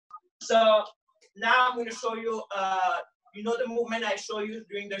So now I'm going to show you, you know the movement I show you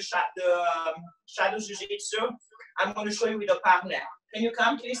during the shadow jiu-jitsu? I'm going to show you with a partner. Can you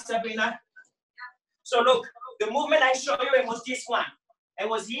come, please, Sabrina? So look, the movement I show you, it was this one. It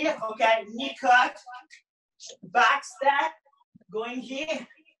was here, okay, knee cut, back step, going here,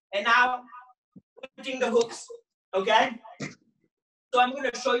 and now putting the hooks, okay? So I'm going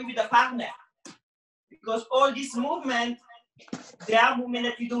to show you with a partner. Because all this movement, they are movement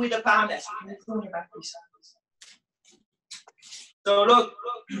that you do with the partner. So look,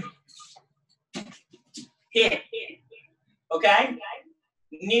 here, okay?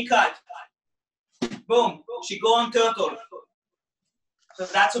 Knee cut, boom, she go on turtle. So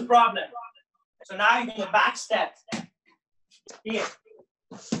that's a problem. So now you're going to back step, here,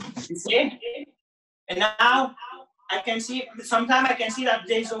 you see? And now I can see, sometimes I can see that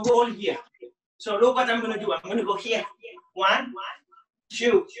there's a hole here. So look what I'm going to do. I'm going to go here. 1,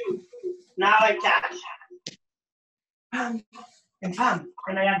 2. Now I catch.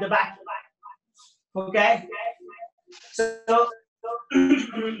 And I have the back. Okay? So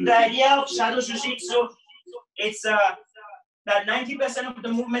the idea of shadow jiu-jitsu, it's that 90% of the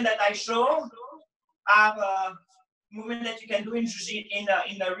movement that I show are movement that you can do in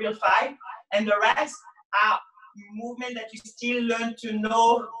the real fight, and the rest are movement that you still learn to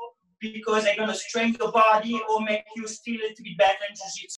know because they're going to strengthen your body or make you feel a little bit better in jiu-jitsu.